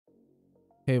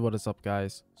Hey, what is up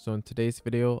guys? So in today's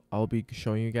video, I'll be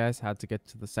showing you guys how to get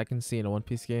to the second sea in a One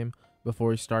Piece game. Before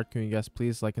we start, can you guys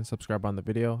please like and subscribe on the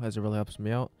video as it really helps me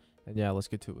out. And yeah, let's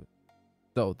get to it.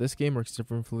 So this game works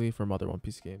differently from other One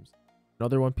Piece games. In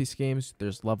other One Piece games,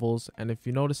 there's levels, and if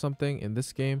you notice something, in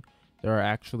this game, there are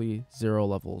actually 0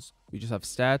 levels. We just have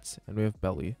stats and we have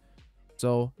belly.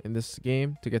 So in this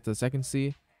game, to get to the second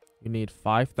sea, you need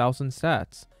 5,000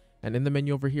 stats. And in the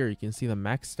menu over here, you can see the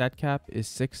max stat cap is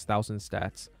 6,000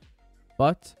 stats.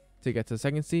 But to get to the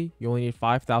second sea, you only need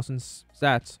 5,000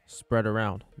 stats spread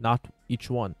around, not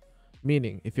each one.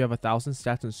 Meaning, if you have 1,000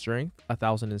 stats in strength,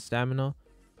 1,000 in stamina,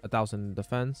 1,000 in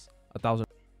defense,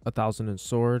 1,000 in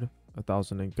sword,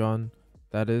 1,000 in gun,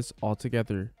 that is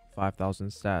altogether 5,000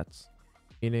 stats.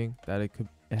 Meaning that it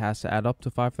has to add up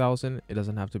to 5,000. It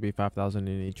doesn't have to be 5,000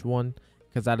 in each one,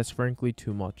 because that is frankly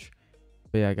too much.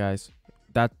 But yeah, guys,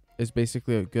 that is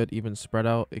basically a good even spread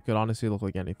out. It could honestly look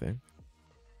like anything.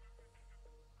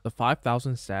 The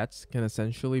 5,000 stats can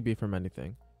essentially be from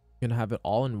anything. You can have it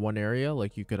all in one area,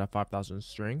 like you could have 5,000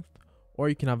 strength, or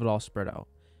you can have it all spread out.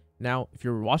 Now, if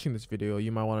you're watching this video,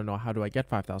 you might want to know, how do I get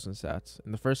 5,000 stats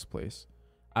in the first place?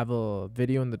 I have a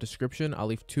video in the description. I'll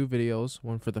leave 2 videos,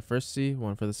 one for the first sea,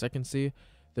 one for the second sea.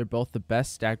 They're both the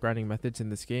best stat grinding methods in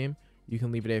this game. You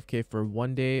can leave it AFK for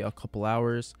 1 day, a couple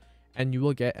hours, and you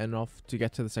will get enough to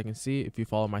get to the second sea if you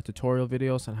follow my tutorial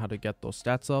videos on how to get those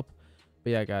stats up.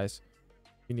 But yeah, guys,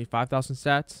 you need 5,000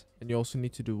 stats, and you also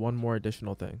need to do one more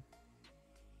additional thing.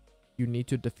 You need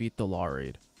to defeat the Law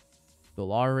Raid. The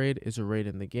Law Raid is a raid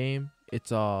in the game.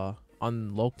 It's on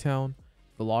Loketown.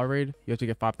 The Law Raid, you have to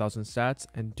get 5,000 stats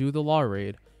and do the Law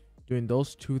Raid. Doing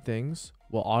those 2 things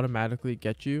will automatically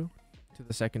get you to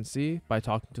the second sea by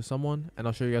talking to someone, and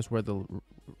I'll show you guys where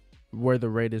the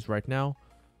raid is right now.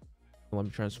 Let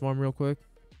me transform real quick.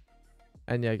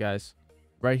 And yeah, guys,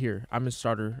 right here, I'm in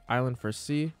Starter Island for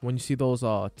C. When you see those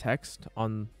text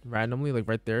on randomly, like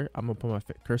right there, I'm gonna put my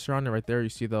cursor on it. Right there, you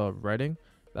see the writing.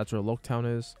 That's where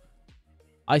Loketown is.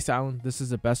 Ice Island, this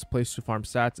is the best place to farm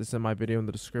stats. It's in my video in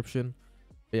the description.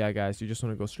 But yeah, guys, you just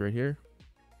want to go straight here.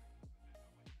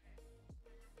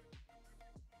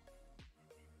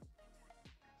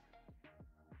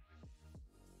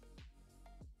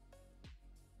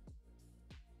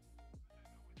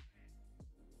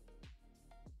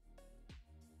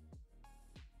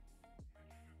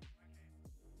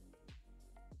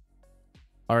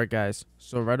 Alright, guys,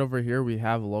 so right over here we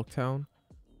have Loketown.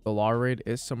 The Law Raid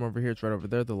is somewhere over here. It's right over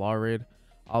there, the Law Raid.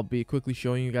 I'll be quickly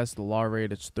showing you guys the Law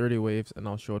Raid. It's 30 waves, and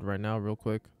I'll show it right now real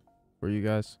quick for you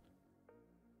guys.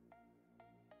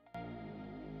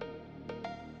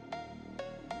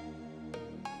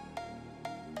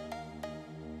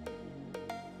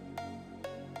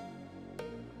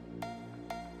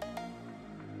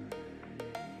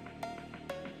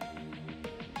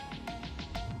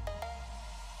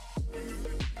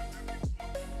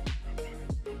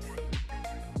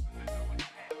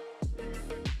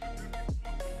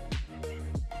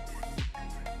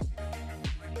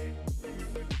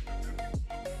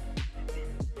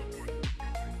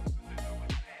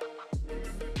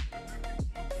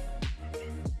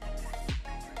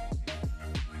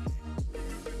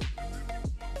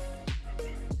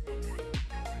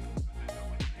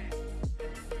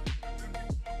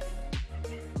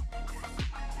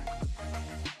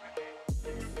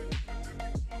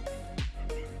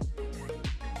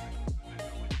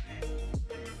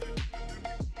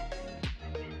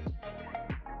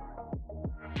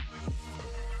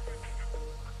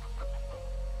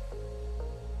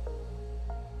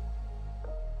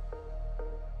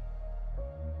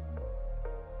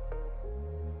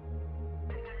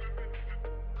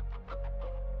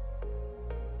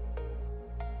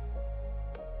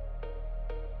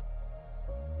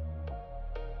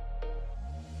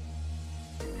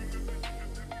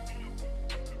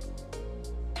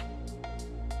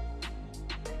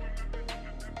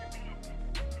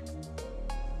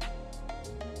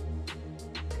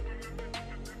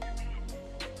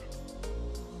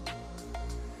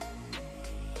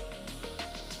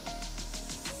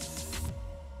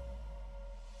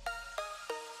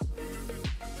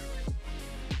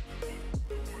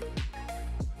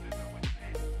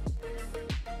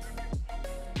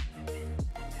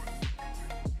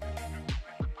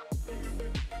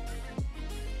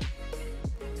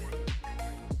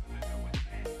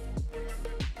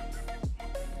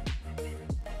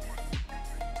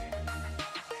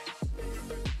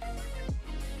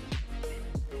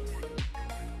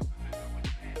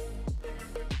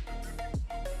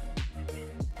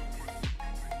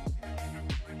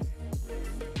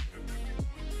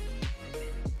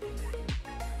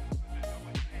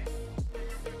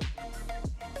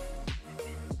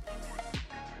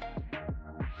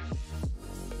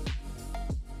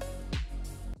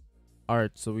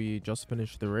 Alright, so we just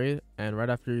finished the raid, and right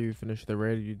after you finish the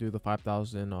raid, you do the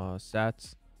 5,000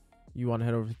 stats. You want to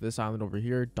head over to this island over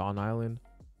here, Dawn Island.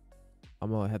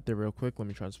 I'm gonna head there real quick. Let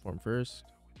me transform first.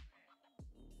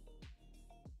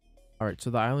 Alright, so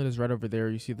the island is right over there.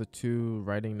 You see the two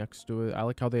writing next to it. I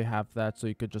like how they have that so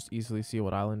you could just easily see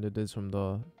what island it is from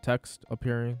the text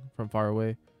appearing from far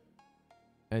away.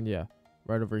 And yeah,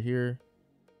 right over here,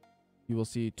 you will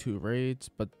see two raids,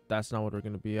 but that's not what we're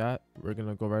going to be at. We're going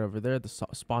to go right over there. The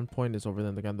spawn point is over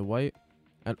there again, the white.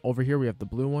 And over here, we have the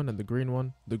blue one and the green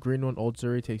one. The green one, Old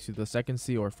Surrey, takes you to the second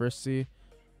sea or first sea.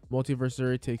 Multiverse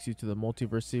Surrey takes you to the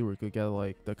multiverse sea where you could get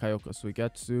like the Kyoka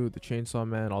Suigetsu, the Chainsaw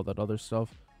Man, all that other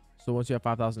stuff. So once you have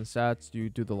 5,000 stats, you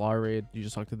do the law raid. You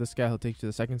just talk to this guy. He'll take you to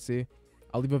the second sea.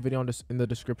 I'll leave a video on this in the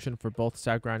description for both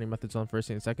stat grinding methods on first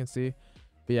sea and second sea.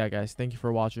 But yeah, guys, thank you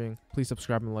for watching. Please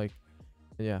subscribe and like.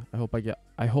 And yeah,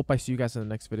 I hope I see you guys in the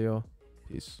next video.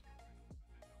 Peace.